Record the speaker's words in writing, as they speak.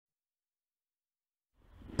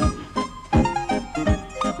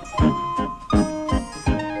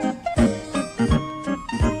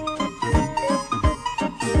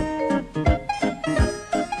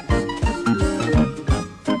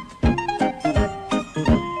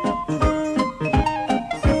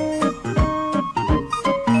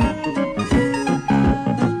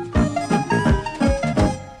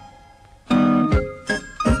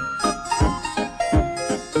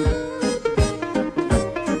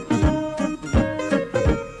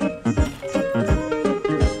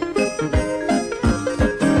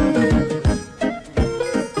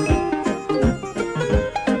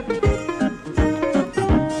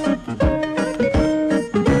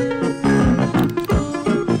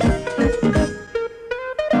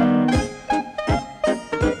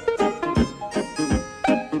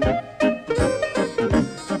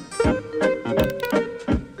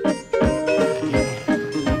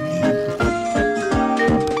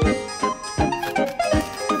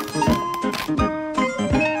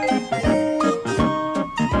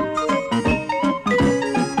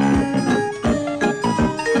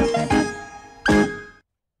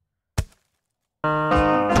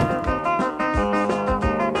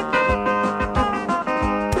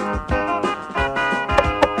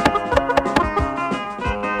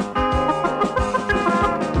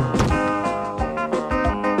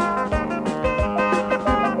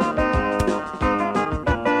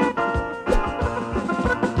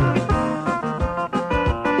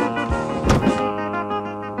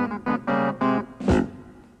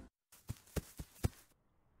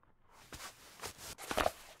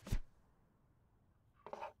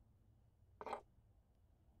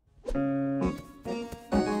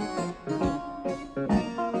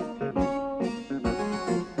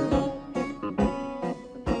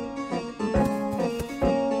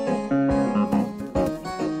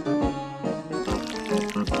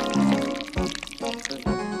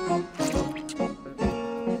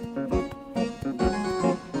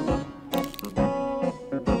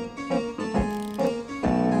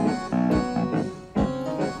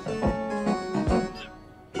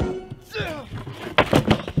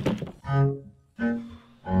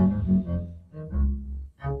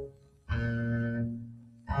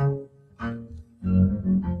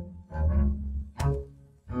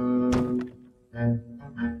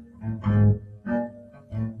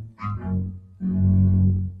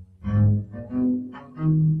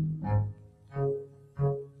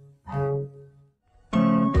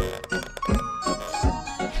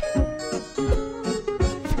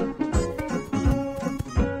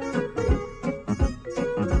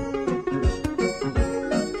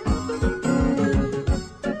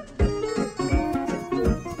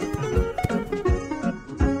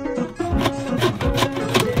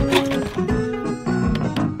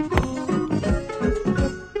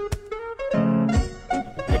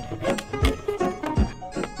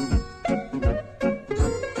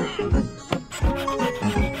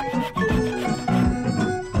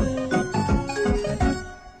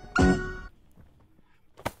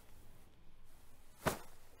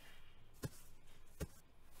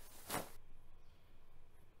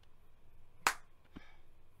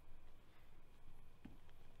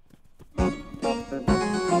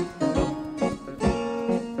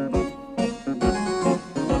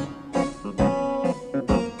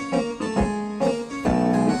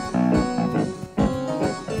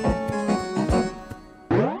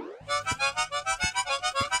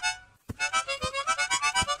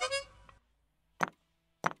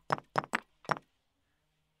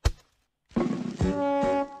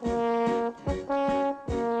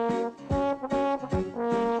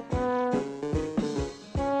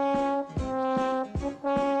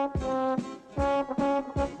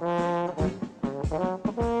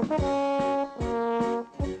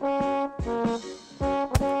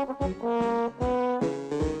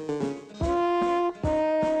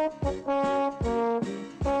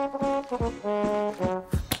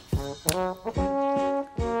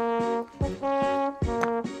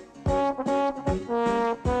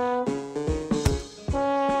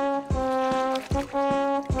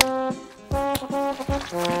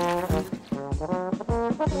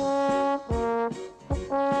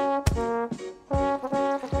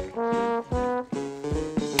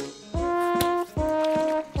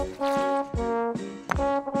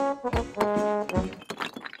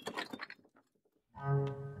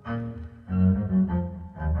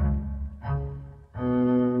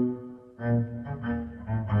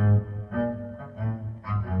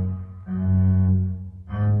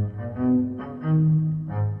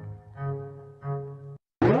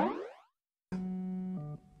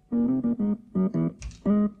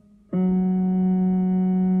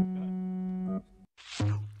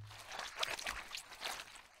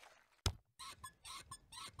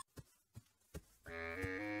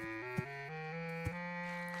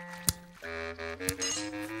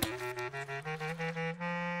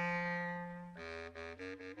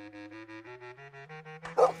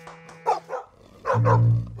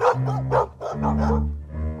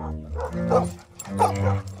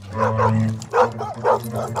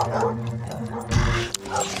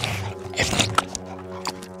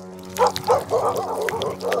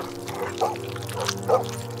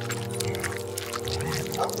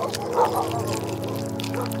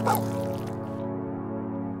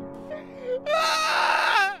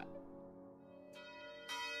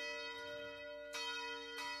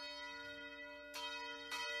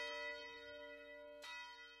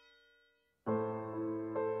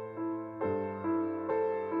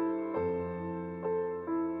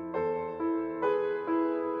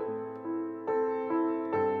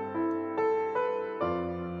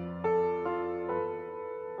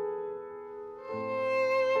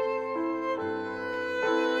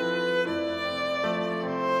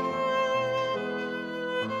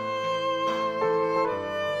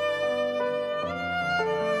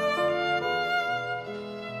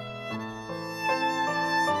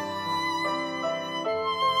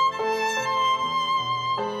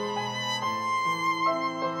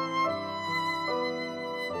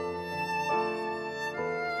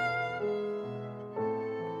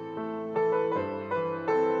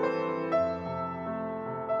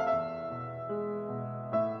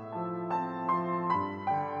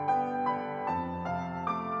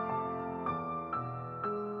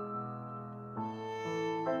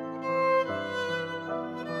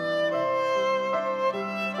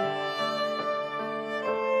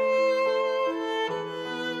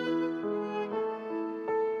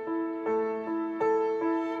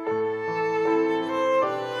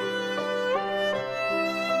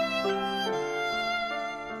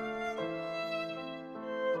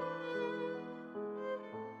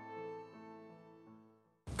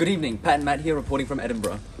Good evening, Pat and Matt here reporting from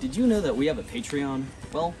Edinburgh. Did you know that we have a Patreon?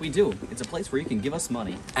 Well, we do. It's a place where you can give us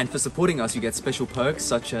money. And for supporting us, you get special perks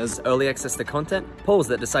such as early access to content, polls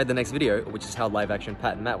that decide the next video, which is how live action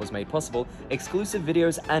Pat and Matt was made possible, exclusive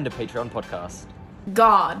videos, and a Patreon podcast.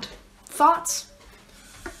 God. Thoughts?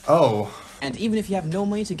 Oh. And even if you have no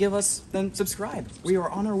money to give us, then subscribe. We are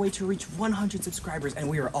on our way to reach 100 subscribers and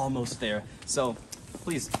we are almost there. So,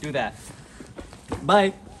 please do that.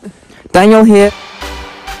 Bye. Daniel here.